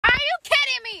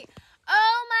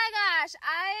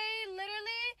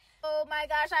my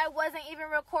gosh, I wasn't even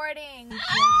recording.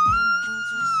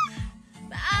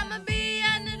 I'ma be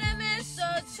under the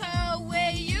mistletoe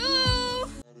with you.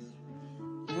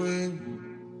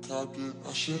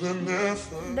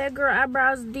 That girl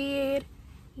eyebrows did.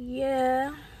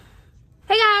 Yeah.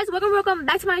 Hey guys, welcome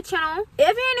back to my channel.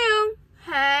 If you're new,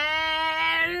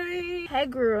 hey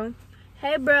girl,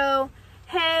 hey bro,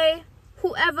 hey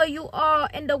whoever you are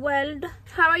in the world,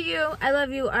 how are you? I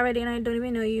love you already and I don't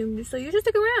even know you, so you should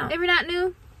stick around. If you're not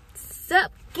new,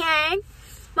 sup gang,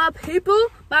 my people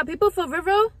for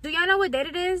real. Do y'all know what date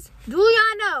it is? Do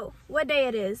y'all know what day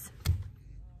it is?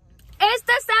 It's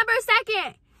December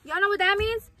 2nd. Y'all know what that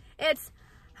means? It's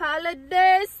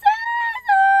holiday season.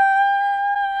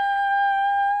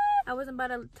 I wasn't about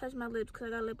to touch my lips because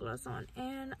I got lip gloss on,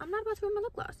 and I'm not about to wear my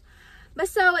lip gloss. But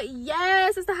so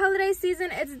yes, it's the holiday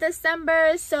season. It's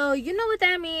December, so you know what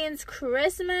that means.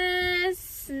 Christmas,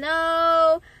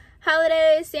 snow,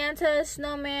 holiday, Santa,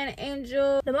 snowman,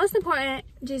 angel, the most important,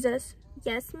 Jesus.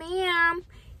 Yes ma'am,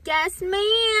 yes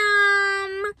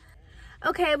ma'am.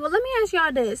 Okay, well let me ask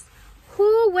y'all this: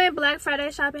 who went Black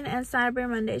Friday shopping and Cyber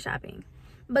Monday shopping?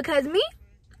 Because me,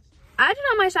 I did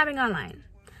all my shopping online.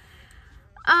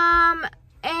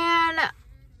 And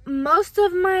most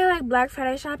of my like Black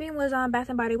Friday shopping was on Bath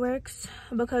and Body Works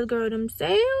because girl, them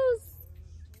sales.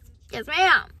 Yes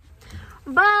ma'am.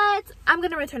 But I'm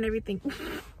gonna return everything.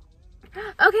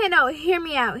 Okay, no, hear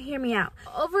me out.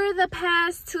 Over the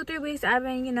past 2-3 weeks, I've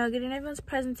been, you know, getting everyone's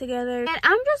present together, and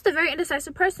I'm just a very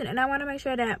indecisive person, and I want to make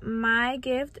sure that my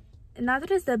gift, not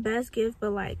that it's the best gift,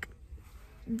 but like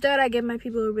that I give my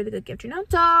people a really good gift, you know?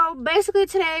 So basically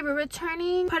today we're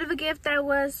returning part of a gift that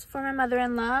was for my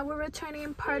mother-in-law. We're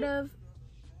returning part of,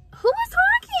 who was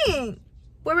talking?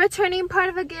 We're returning part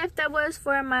of a gift that was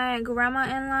for my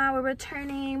grandma-in-law. We're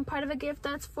returning part of a gift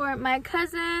that's for my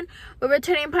cousin. We're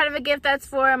returning part of a gift that's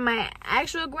for my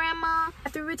actual grandma.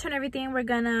 After we return everything, we're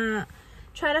gonna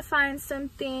try to find some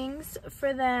things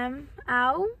for them.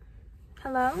 Ow,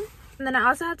 hello. And then I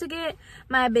also have to get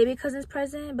my baby cousin's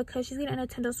present because she's getting a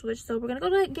Nintendo Switch. So we're gonna go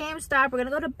to GameStop, we're gonna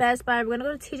go to Best Buy, we're gonna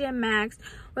go to TJ Maxx,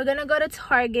 we're gonna go to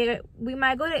Target, we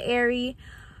might go to Aerie,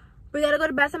 we gotta go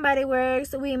to Bath and Body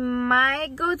Works, we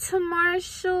might go to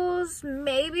Marshall's,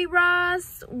 maybe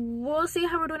Ross. We'll see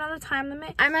how we're doing on the time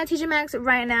limit. I'm at TJ Maxx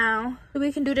right now, so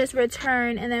we can do this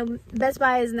return, and then Best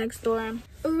Buy is next door,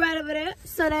 right over there.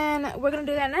 So then we're gonna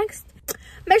do that next.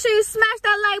 Make sure you smash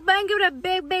that like button, give it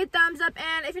a big thumbs up,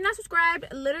 and if you're not subscribed,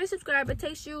 literally subscribe. It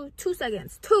takes you 2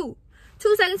 seconds, two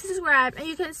seconds to subscribe, and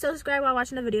you can still subscribe while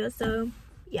watching the video. So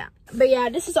yeah, but yeah,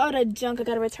 this is all the junk I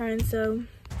gotta return. So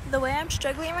the way I'm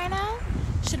struggling right now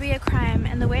should be a crime,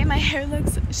 and the way my hair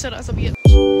looks should also be a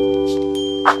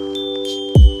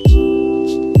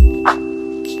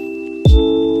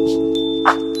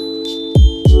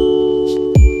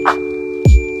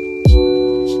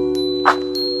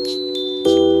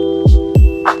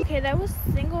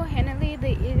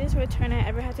return I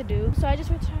ever had to do. So I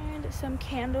just returned some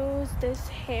candles, this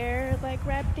hair like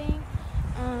wrap thing,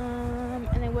 and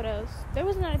then what else? There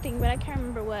was another thing, but I can't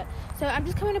remember what. So I'm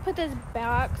just coming to put this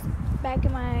box back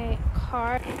in my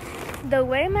car. The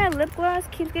way my lip gloss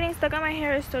keeps getting stuck on my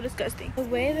hair is so disgusting. The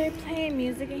way they're playing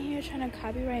music in here trying to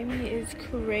copyright me is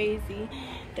crazy.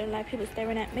 There are a lot of people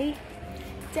staring at me.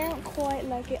 Don't quite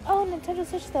like it. Oh, Nintendo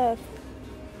Switch stuff.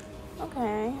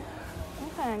 Okay,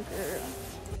 girl.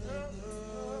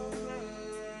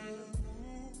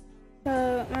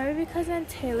 So my baby cousin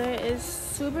Taylor is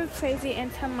super crazy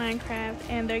into Minecraft,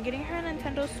 and they're getting her a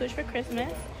Nintendo Switch for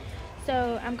Christmas.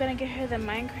 So I'm gonna get her the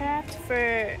Minecraft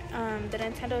for the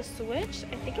Nintendo Switch.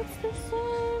 I think it's this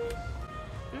one.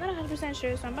 I'm not 100%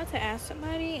 sure, so I'm about to ask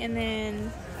somebody and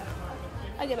then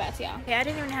I'll get back to y'all. Yeah, I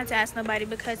didn't even have to ask nobody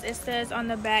because it says on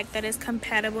the back that it's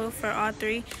compatible for all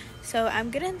three. So I'm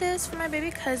getting this for my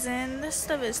baby cousin. This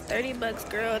stuff is 30 bucks,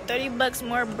 girl. 30 bucks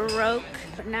more broke.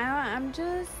 But now I'm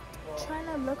just trying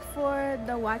to look for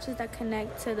the watches that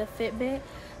connect to the Fitbit,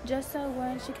 just so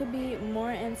when she could be more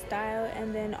in style,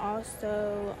 and then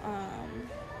also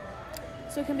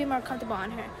so it can be more comfortable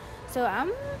on her. So I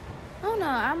don't know,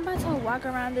 I'm about to walk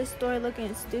around this store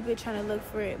looking stupid trying to look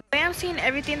for it. I'm seeing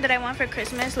everything that I want for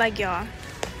Christmas, like y'all.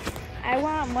 I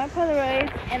want more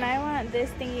Polaroids, and I want this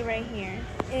thingy right here.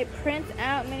 It prints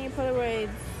out mini Polaroids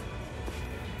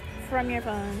from your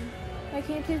phone. Like,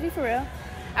 can you please be for real?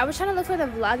 I was trying to look for the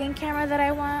vlogging camera that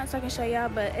I want so I can show y'all,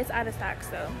 but it's out of stock,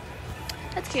 so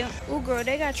that's cute. Ooh, girl,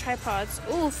 they got tripods.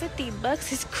 Ooh, 50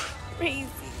 bucks is crazy.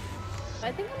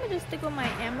 I think I'm gonna just stick with my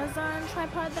Amazon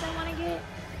tripod that I want to get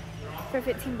for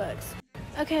 15 bucks.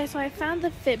 Okay, so I found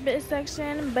the Fitbit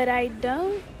section, but I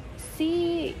don't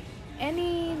see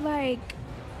any like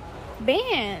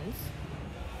bands.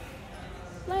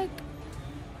 Like,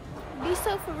 be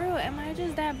so for real. Am I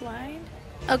just that blind?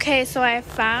 Okay, so I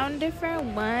found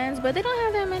different ones, but they don't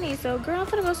have that many. So, girl, I'm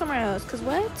gonna go somewhere else. Cause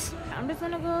what? I'm just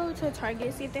gonna go to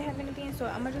Target, see if they have anything. So,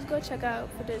 I'm gonna just go check out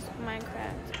for this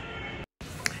Minecraft.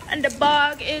 And the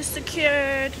bag is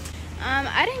secured.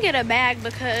 I didn't get a bag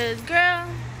because, girl,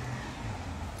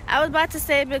 I was about to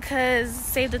say because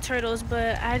save the turtles,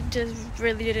 but I just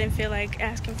really didn't feel like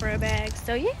asking for a bag.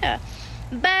 So, yeah.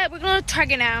 But we're going to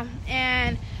Target now,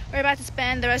 and we're about to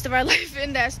spend the rest of our life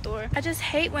in that store. I just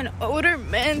hate when older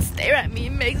men stare at me.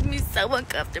 It makes me so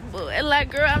uncomfortable. And like,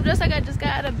 girl, I'm just like, I just got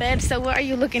out of bed, so what are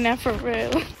you looking at for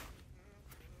real?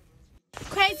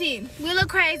 Crazy. We look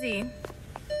crazy.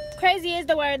 Crazy is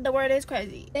the word. The word is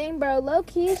crazy. Dang, bro,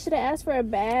 low-key should have asked for a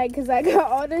bag because I got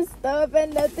all this stuff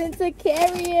and nothing to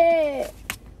carry it.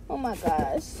 Oh my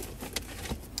gosh.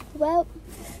 Well,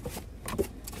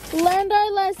 learned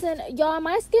our lesson. Y'all,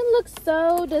 my skin looks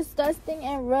so disgusting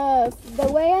and rough.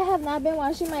 The way I have not been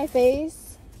washing my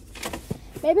face.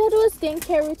 Maybe I'll do a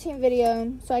skincare routine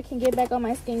video so I can get back on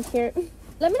my skincare.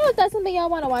 Let me know if that's something y'all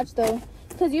want to watch though.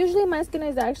 Because usually my skin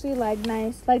is actually like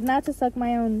nice. Like not to suck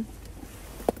my own.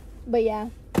 But yeah.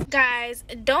 Guys,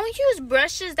 don't use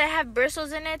brushes that have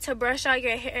bristles in it to brush out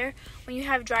your hair when you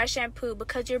have dry shampoo.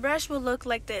 Because your brush will look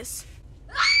like this.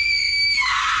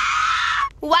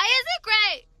 Why is it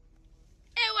great?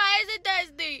 And why is it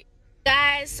dusty?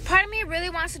 Guys, part of me really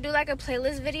wants to do like a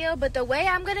playlist video, but the way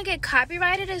I'm gonna get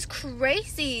copyrighted is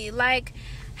crazy. Like,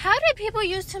 how did people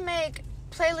used to make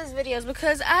playlist videos?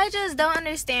 Because I just don't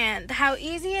understand how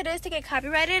easy it is to get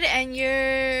copyrighted, and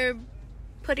you're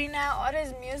putting out all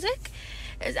this music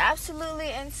is absolutely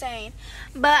insane.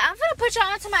 But I'm gonna put y'all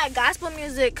onto my gospel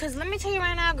music, because let me tell you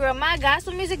right now, girl, my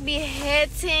gospel music be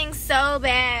hitting so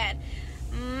bad.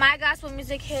 My gospel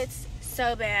music hits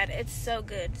so bad. It's so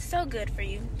good. So good for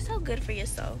you. So good for your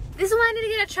soul. This is why I need to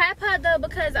get a tripod though,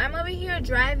 because I'm over here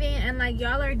driving and like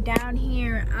y'all are down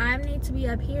here. I need to be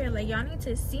up here. Like y'all need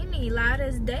to see me loud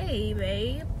as day,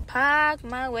 babe. Park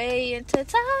my way into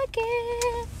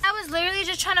Target. I was literally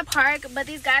just trying to park, but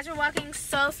these guys were walking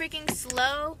so freaking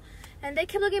slow. And they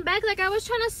kept looking back like I was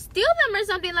trying to steal them or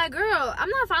something. Like, girl, I'm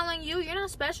not following you. You're not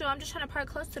special. I'm just trying to park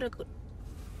close to the...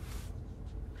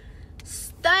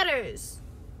 Stutters.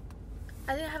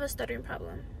 I think I have a stuttering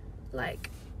problem. Like,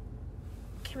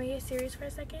 can we get serious for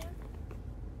a second? I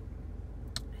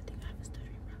think I have a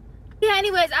stuttering problem. Yeah,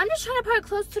 anyways, I'm just trying to park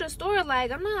close to the store.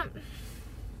 Like, I'm not...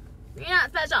 You're not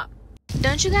special.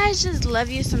 Don't you guys just love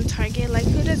you some Target? Like,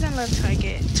 who doesn't love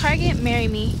Target? Target, marry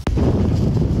me.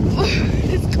 What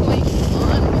is going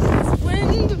on with this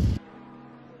wind?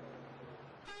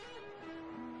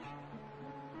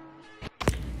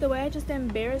 The way I just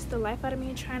embarrassed the life out of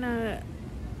me trying to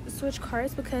switch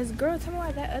carts, because girl, tell me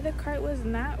why that other cart was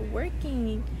not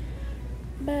working.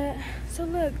 But so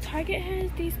look, Target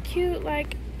has these cute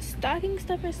like stocking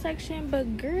stuffer section,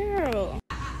 but girl,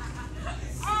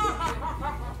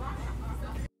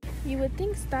 you would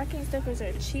think stocking stuffers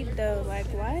are cheap though. Like,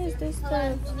 why is this for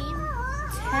 $10?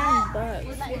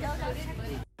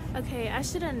 Okay, I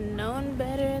should have known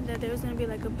better that there was gonna be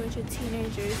like a bunch of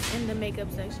teenagers in the makeup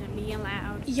section being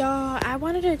loud. Y'all, I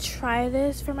wanted to try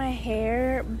this for my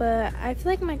hair, but I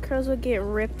feel like my curls would get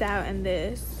ripped out in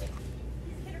this,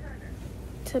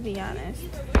 to be honest.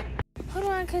 Hold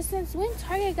on, because since when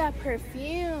Target got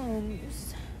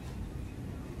perfumes?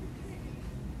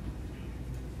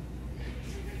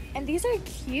 And these are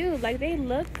cute. Like, they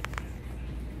look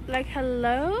like,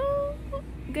 hello?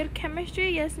 Good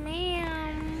chemistry? Yes,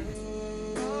 ma'am.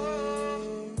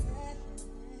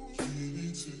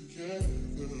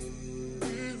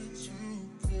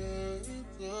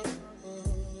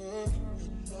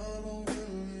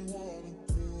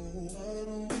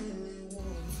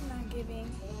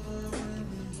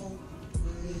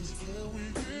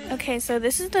 Okay, so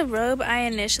this is the robe I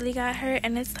initially got her,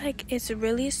 and it's like, it's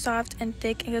really soft and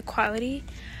thick and good quality,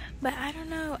 but I don't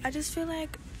know, I just feel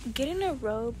like getting a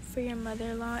robe for your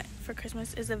mother-in-law for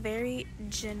Christmas is a very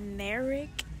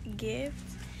generic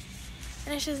gift,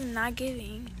 and it's just not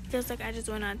giving. Feels like I just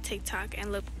went on TikTok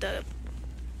and looked up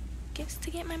gifts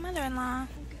to get my mother-in-law,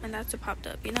 and that's what popped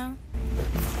up, you know?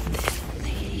 This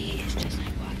lady is just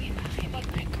like walking behind me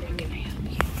like, girl, can I help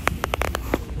you?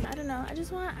 I don't know,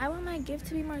 I want my gift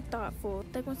to be more thoughtful.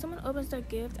 Like, when someone opens their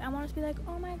gift, I want it to be like,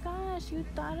 oh my gosh, you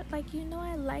thought, like, you know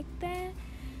I like that?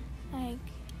 Like,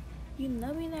 you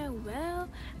know me that well.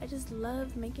 I just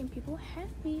love making people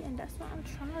happy, and that's what I'm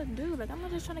trying to do. Like, I'm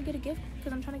not just trying to get a gift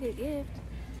because I'm trying to get a gift.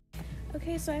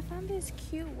 Okay, so I found this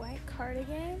cute white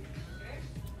cardigan.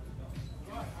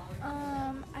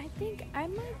 I think I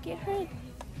might get her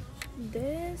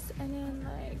this and then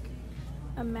like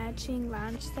a matching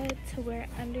lounge set to wear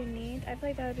underneath. I feel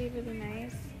like that would be really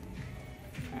nice.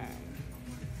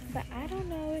 But I don't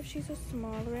know if she's a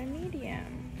small or a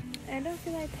medium. And I don't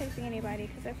feel like texting anybody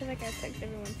because I feel like I text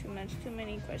everyone too much, too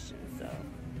many questions. So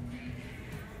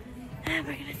we're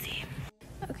gonna see.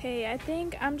 Okay, I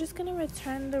think I'm just gonna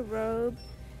return the robe,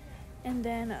 and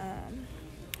then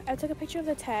I took a picture of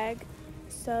the tag.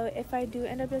 So if I do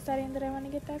end up deciding that I want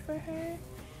to get that for her,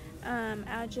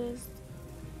 I'll just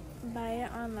buy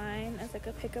it online as like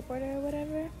a pickup order or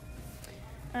whatever.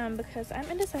 Because I'm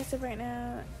indecisive right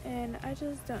now and I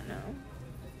just don't know.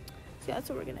 So that's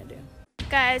what we're gonna do.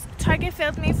 Guys, Target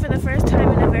failed me for the first time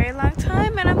in a very long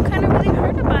time and I'm kind of really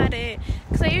hurt about it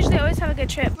because I usually always have a good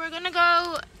trip. We're gonna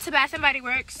go to Bath & Body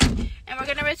Works and we're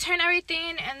gonna return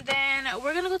everything and then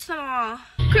we're gonna go to the mall.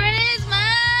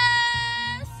 Christmas!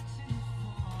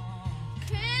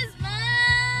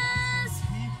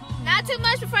 Not too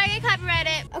much before I get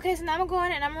copyrighted. Okay, so now I'm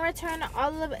going and I'm gonna return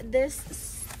all of this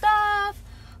stuff.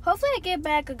 Hopefully I get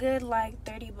back a good like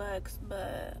 30 bucks,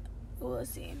 but we'll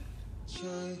see.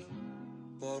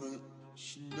 Bought it,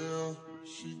 Chanel,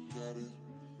 she got it.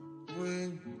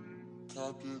 Ring,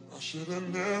 copped it, I should've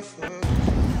never.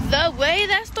 The way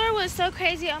that store was so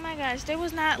crazy, oh my gosh, there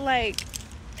was not like,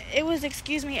 it was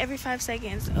excuse me every 5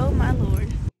 seconds. Oh my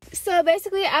lord. So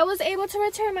basically I was able to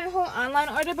return my whole online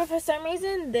order, but for some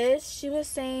reason she was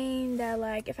saying that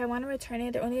like if I want to return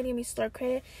it they're only gonna give me store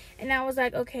credit, and I was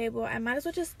like, okay, well I might as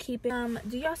well just keep it.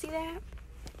 Do y'all see that?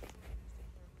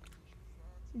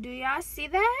 Do y'all see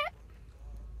that?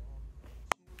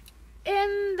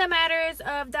 In the matters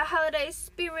of the holiday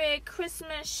spirit,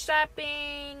 Christmas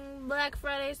shopping, Black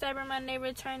Friday, Cyber Monday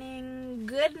returning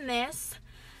goodness,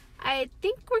 I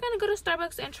think we're gonna go to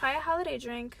Starbucks and try a holiday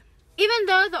drink. Even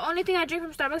though the only thing I drink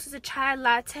from Starbucks is a chai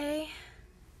latte,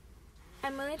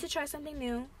 I'm willing to try something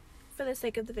new for the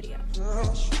sake of the video.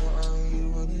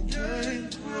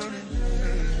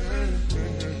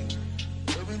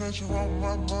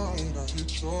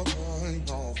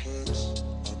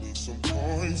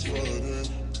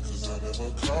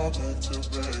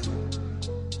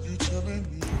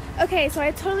 Okay, so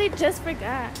I totally just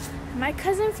forgot. My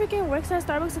cousin freaking works at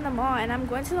Starbucks in the mall and I'm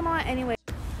going to the mall anyway.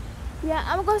 Yeah,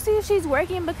 I'm gonna see if she's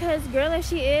working because, girl, if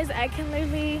she is, I can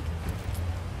literally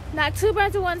knock 2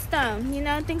 birds with 1 stone. You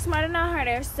know, think smarter, not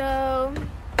harder. So,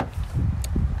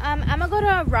 I'm gonna go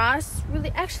to Ross.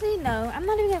 Actually, no, I'm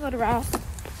not even gonna go to Ross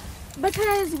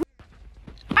because.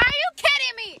 Are you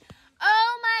kidding me?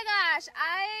 Oh my gosh!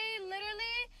 I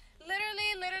literally,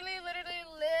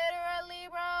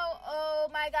 bro. Oh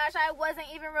my gosh! I wasn't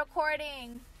even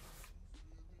recording.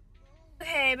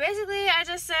 Okay, basically I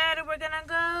just said we're gonna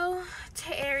go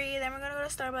to Aerie, then we're gonna go to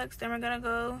Starbucks, then we're gonna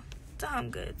go to Home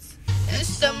Goods.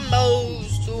 It's the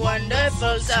most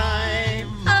wonderful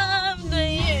time of the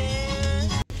year.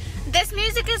 This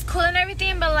music is cool and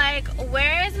everything, but like,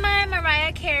 where is my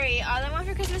Mariah Carey? All I want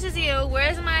for Christmas is you.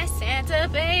 Where's my Santa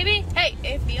baby? Hey,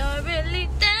 if you're really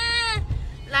done,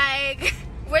 like,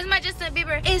 where's my Justin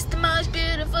Bieber? It's the most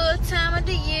beautiful time of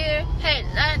the year. Hey,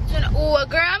 oh,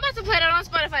 girl, I'm about to play that on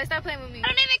Spotify. Stop playing with me. I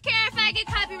don't even care if I get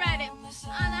copyrighted on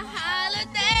the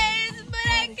holidays, but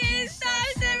I can't stop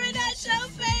staring at your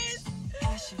face.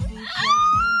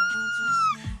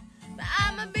 But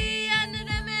I'ma be under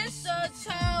the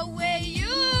mistletoe with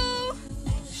you.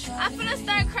 I'm gonna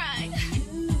start crying.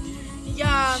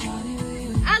 Y'all,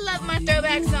 I love my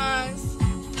throwback songs.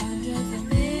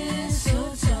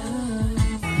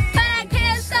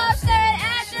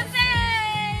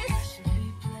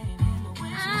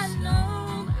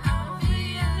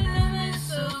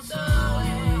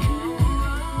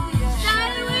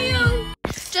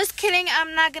 Just kidding,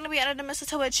 I'm not gonna be under the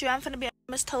mistletoe with you. I'm gonna be under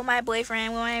the mistletoe with my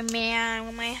boyfriend, with my man,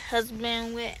 with my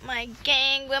husband, with my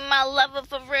gang, with my lover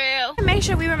for real. Make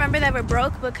sure we remember that we're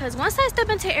broke because once I step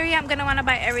into Aerie, I'm gonna wanna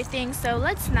buy everything. So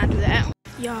let's not do that.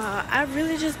 Y'all, I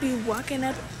really just be walking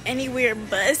up anywhere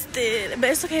busted. But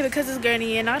it's okay because it's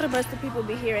Gurney and all the busted people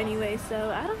be here anyway.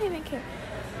 So I don't even care.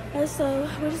 So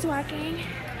we're just walking.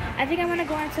 I think I wanna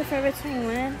go into Forever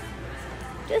 21.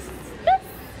 Just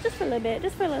for a little bit.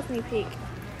 Just for a little sneak peek.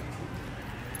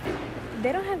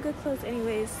 They don't have good clothes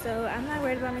anyways, so I'm not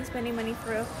worried about me spending money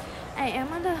for real. I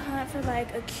am on the hunt for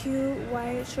like a cute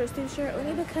white short sleeve shirt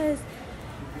only because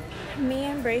me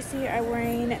and Bracy are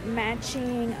wearing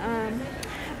matching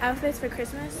outfits for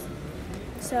Christmas.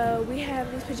 So we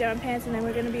have these pajama pants and then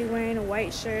we're gonna be wearing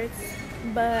white shirts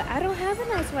but I don't have a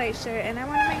nice white shirt, and I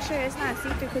want to make sure it's not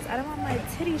see-through because I don't want my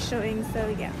titties showing. So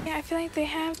yeah, I feel like they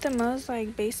have the most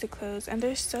like basic clothes, and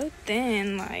they're so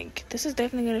thin. Like, this is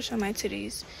definitely gonna show my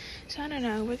titties. So I don't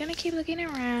know, we're gonna keep looking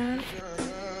around.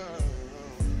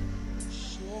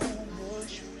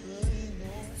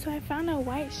 So I found a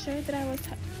white shirt that I was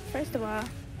first of all,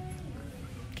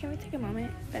 can we take a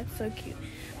moment? That's so cute.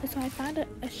 So I found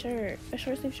a shirt, a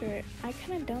short sleeve shirt. I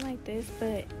kind of don't like this,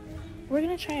 but we're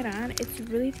gonna try it on. It's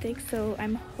really thick, so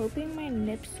I'm hoping my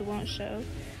nips won't show.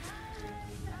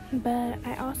 But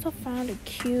I also found a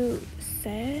cute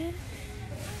set.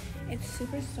 It's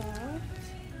super soft.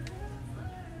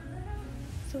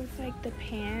 So it's like the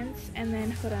pants, and then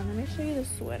hold on, let me show you the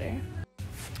sweater.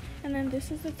 And then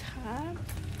this is the top.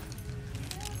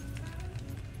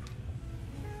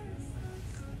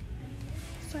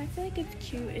 So I feel like it's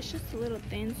cute. It's just a little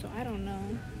thin, so I don't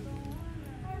know.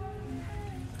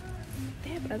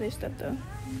 They have other stuff though.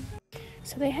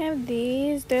 So they have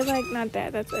these. They're like not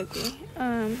that. That's ugly.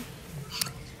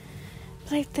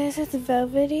 Like this, it's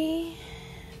velvety,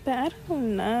 but I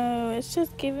don't know. It's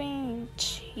just giving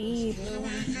cheap.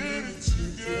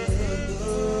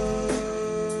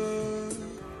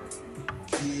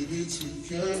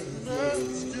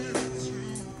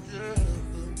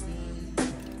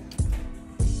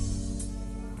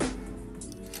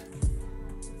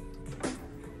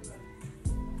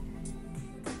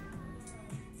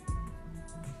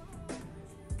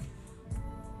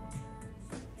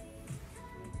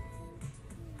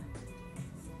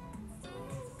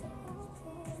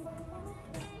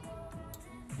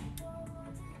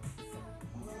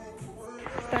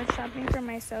 Start shopping for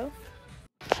myself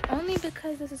only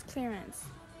because this is clearance.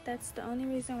 That's the only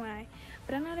reason why.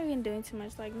 But I'm not even doing too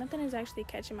much. Like, nothing is actually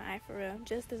catching my eye for real.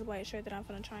 Just this white shirt that I'm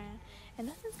gonna try on, and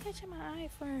nothing's catching my eye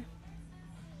for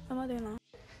my mother-in-law.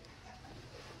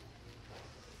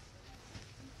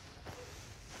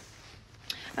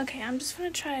 Okay, I'm just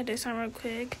gonna try this on real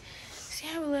quick, see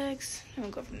how it looks, and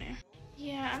we'll go from there.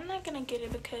 Yeah, I'm not gonna get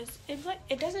it because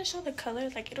it doesn't show the color.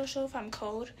 Like, it'll show if I'm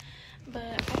cold,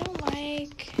 but I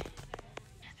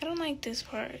don't like this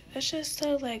part. That's just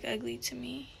so like ugly to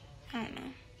me. I don't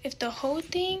know. If the whole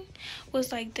thing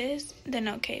was like this, then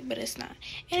okay, but it's not.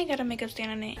 And I got a makeup stain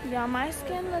on it. Y'all, my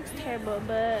skin looks terrible,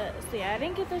 but see, I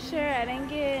didn't get the shirt. I didn't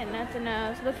get nothing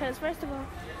else because first of all,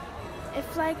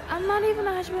 if like I'm not even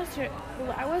 100% sure.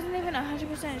 Well, I wasn't even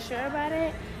 100% sure about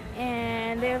it,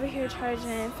 and they over here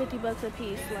charging $50 a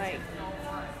piece. Like,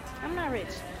 I'm not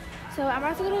rich. So I'm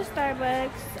about to go to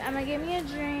Starbucks. I'm gonna get me a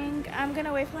drink. I'm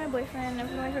gonna wait for my boyfriend. I'm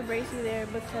gonna wait for Bracy there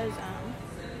because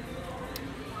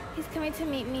he's coming to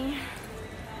meet me.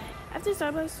 After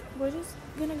Starbucks, we're just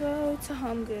gonna go to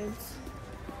Home Goods.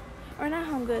 Or not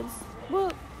Home Goods. Well,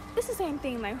 it's the same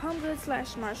thing, like Home Goods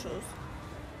 / Marshalls.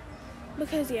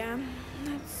 Because yeah,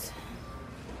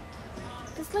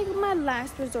 that's like my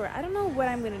last resort. I don't know what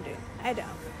I'm gonna do. I don't.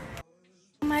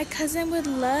 My cousin would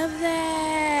love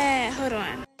that. Hold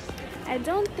on. I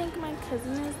don't think my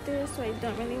cousin is there, so I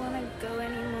don't really want to go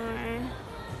anymore.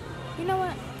 You know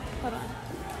what? Hold on.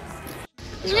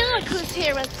 Look who's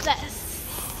here with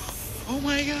us. Oh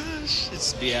my gosh,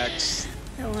 it's BX.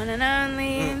 The one and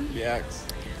only. BX.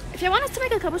 If you want us to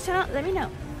make a couple channel, let me know.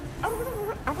 Oh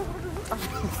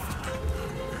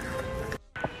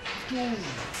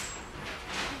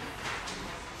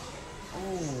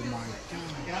my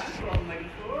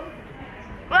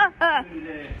god.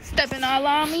 Stepping all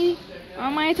on me,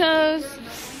 on my toes.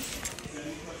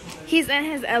 He's in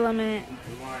his element.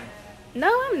 No,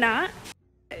 I'm not.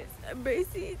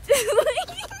 Bracy,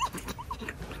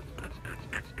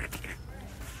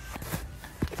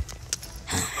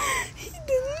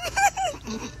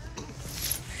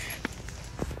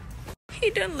 he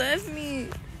done left me,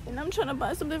 and I'm trying to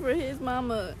buy something for his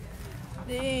mama.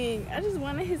 Dang, I just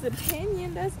wanted his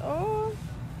opinion. That's all.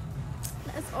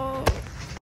 That's all.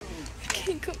 I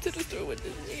can't come to the store with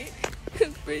this man.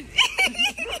 It's crazy.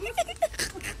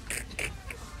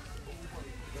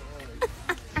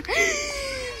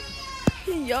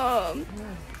 Y'all,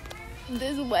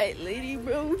 this white lady,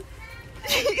 bro.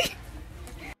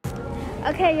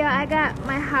 Okay, y'all, I got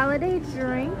my holiday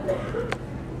drink.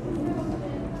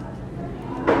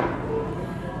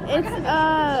 It's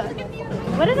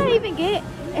what did I even get?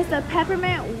 It's a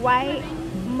peppermint white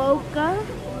mocha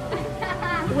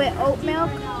with oat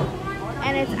milk,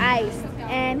 and it's iced.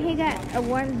 And he got a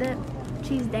warmed up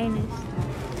cheese Danish.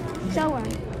 Show him.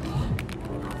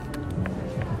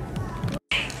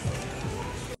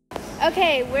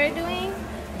 Okay, we're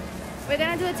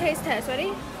gonna do a taste test.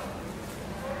 Ready?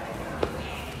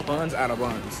 Buns out of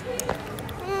buns.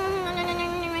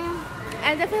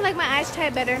 I definitely like my iced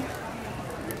chai better.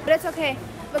 But it's okay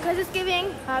because it's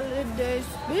giving holiday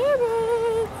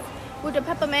spirit with the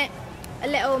peppermint, a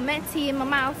little minty in my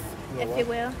mouth, if you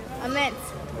will. A mint.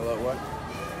 A little what?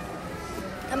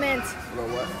 A mint. A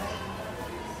little what?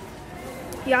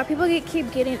 Y'all, people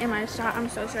keep getting in my shot. I'm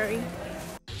so sorry.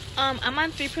 I'm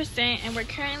on 3% and we're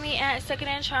currently at 2nd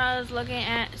and Charles looking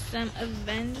at some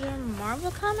Avenger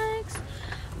Marvel comics.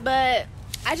 But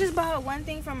I just bought one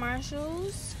thing from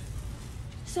Marshall's.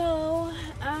 So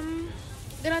I'm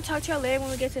gonna talk to y'all later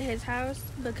when we get to his house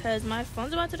because my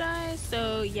phone's about to die.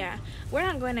 So yeah, we're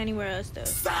not going anywhere else though,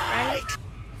 right? So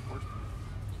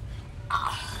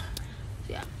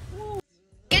yeah.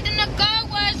 Get in the car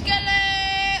wash, Kelly.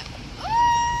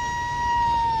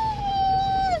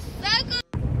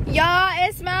 Y'all,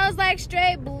 it smells like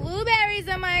straight blueberries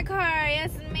in my car.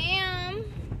 Yes, ma'am.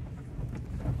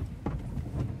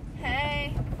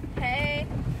 Hey, hey.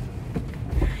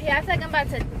 Yeah, I feel like I'm about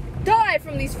to die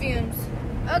from these fumes.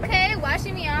 Okay,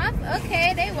 washing me off.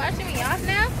 Okay, they washing me off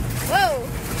now. Whoa,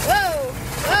 whoa,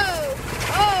 whoa,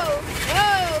 whoa,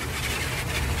 whoa.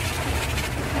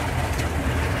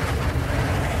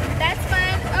 That's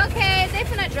fun. Okay, they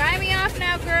finna dry me off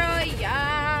now, girl.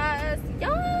 Yes,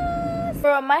 yes.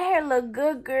 Girl, my hair look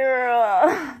good,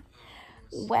 girl.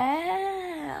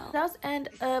 Wow. That was the end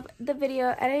of the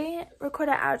video. I didn't record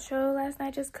an outro last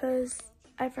night just because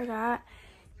I forgot.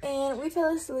 And we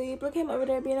fell asleep. Look at him over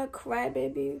there being a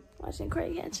crybaby, watching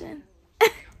Craig Henson.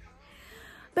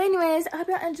 But anyways, I hope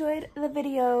y'all enjoyed the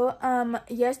video.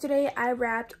 Yesterday I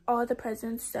wrapped all the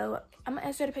presents, so I'm gonna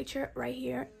insert a picture right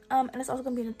here. And it's also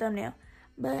gonna be in the thumbnail.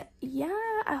 But yeah,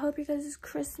 I hope you guys'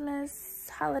 Christmas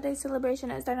holiday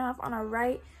celebration is starting off on a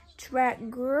right track,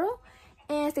 girl.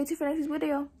 And stay tuned for next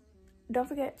video. Don't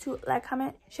forget to like,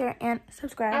 comment, share, and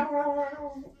subscribe.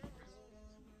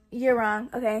 You're wrong.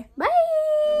 Okay, bye.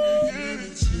 Get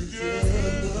it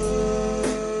together.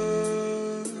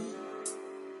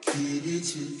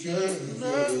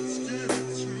 Let's get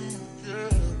it together.